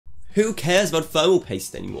Who cares about thermal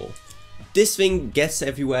paste anymore? This thing gets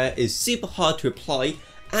everywhere, is super hard to apply,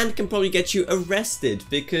 and can probably get you arrested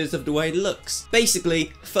because of the way it looks.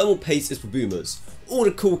 Basically, thermal paste is for boomers. All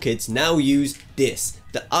the cool kids now use this,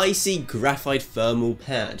 the IC Graphite Thermal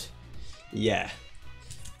Pad. Yeah.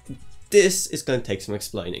 This is going to take some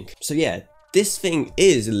explaining. So yeah, this thing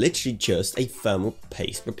is literally just a thermal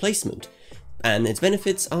paste replacement. And its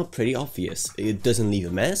benefits are pretty obvious. It doesn't leave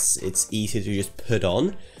a mess, it's easy to just put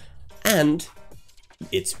on, and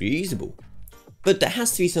it's reusable. But there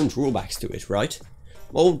has to be some drawbacks to it, right?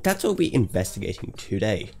 Well, that's what we'll be investigating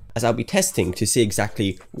today, as I'll be testing to see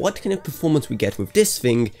exactly what kind of performance we get with this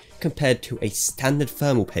thing compared to a standard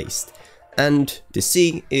thermal paste, and to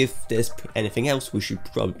see if there's anything else we should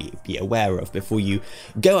probably be aware of before you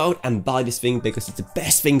go out and buy this thing, because it's the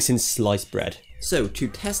best thing since sliced bread. So to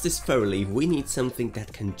test this thoroughly, we need something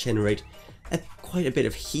that can generate quite a bit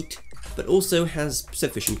of heat, but also has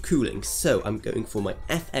sufficient cooling. So I'm going for my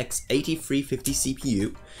FX 8350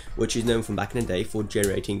 CPU, which is known from back in the day for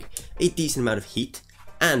generating a decent amount of heat,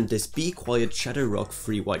 and this Be Quiet Shadow Rock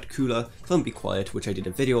Free White Cooler from Be Quiet, which I did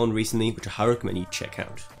a video on recently, which I highly recommend you check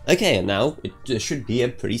out. Okay, and now it should be a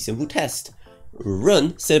pretty simple test.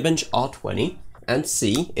 Run Cinebench R20 and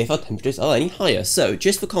see if our temperatures are any higher. So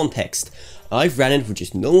just for context, I've ran it with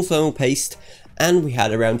just normal thermal paste, and we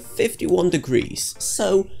had around 51 degrees.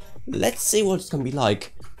 So let's see what it's going to be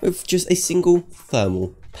like with just a single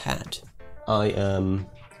thermal pad. I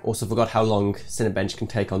also forgot how long Cinebench can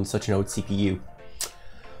take on such an old CPU.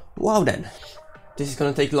 Wow then, this is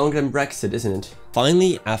going to take longer than Brexit, isn't it?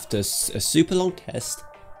 Finally, after a super long test,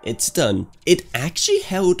 it's done. It actually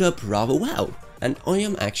held up rather well, and I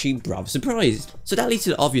am actually rather surprised. So that leads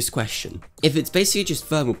to the obvious question. If it's basically just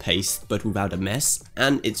thermal paste but without a mess,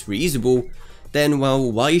 and it's reusable, then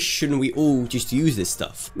well, why shouldn't we all just use this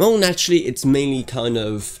stuff? Well, naturally, it's mainly kind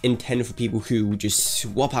of intended for people who just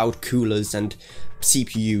swap out coolers and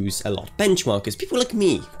CPUs a lot. Benchmarkers, people like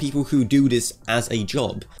me, people who do this as a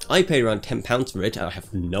job. I paid around £10 for it. I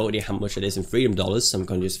have no idea how much it is in freedom dollars, so I'm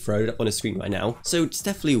going to just throw it up on the screen right now. So it's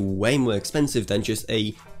definitely way more expensive than just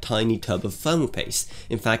a tiny tub of thermal paste.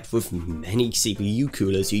 In fact, with many CPU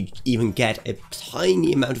coolers, you even get a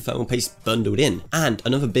tiny amount of thermal paste bundled in. And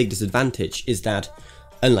another big disadvantage is that,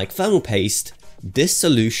 unlike thermal paste, this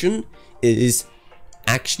solution is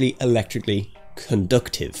actually electrically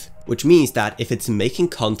conductive, which means that if it's making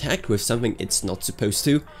contact with something it's not supposed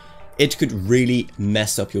to, it could really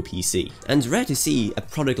mess up your PC. And it's rare to see a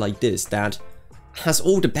product like this that has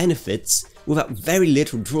all the benefits without very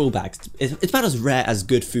little drawbacks. It's about as rare as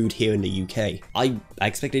good food here in the UK. I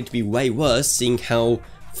expected it to be way worse, seeing how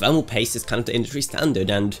thermal paste is kind of the industry standard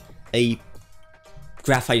and a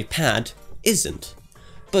graphite pad isn't.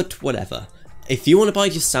 But whatever. If you want to buy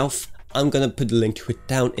it yourself, I'm gonna put the link to it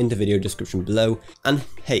down in the video description below. And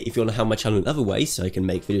hey, if you want to help my channel in other ways so I can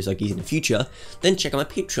make videos like these in the future, then check out my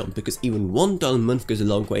Patreon, because even $1 a month goes a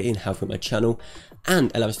long way in helping my channel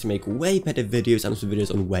and allows us to make way better videos and also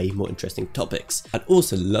videos on way more interesting topics. I'd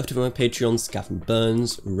also love to thank my Patreons, Gavin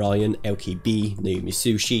Burns, Ryan, LKB, Naomi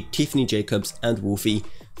Sushi, Tiffany Jacobs, and Wolfie.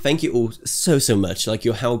 Thank you all so much. Like,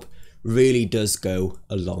 your help really does go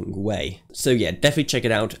a long way. So yeah, definitely check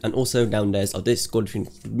it out, and also down there's our Discord between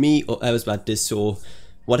me or others about this or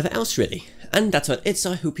whatever else really. And that's about it,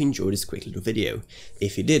 so I hope you enjoyed this quick little video.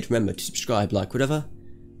 If you did, remember to subscribe, like, whatever,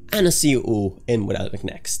 and I'll see you all in what I look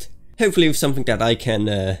next. Hopefully with something that I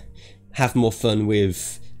can have more fun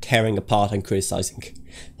with tearing apart and criticizing.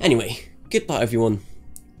 Anyway, goodbye everyone,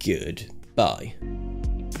 goodbye.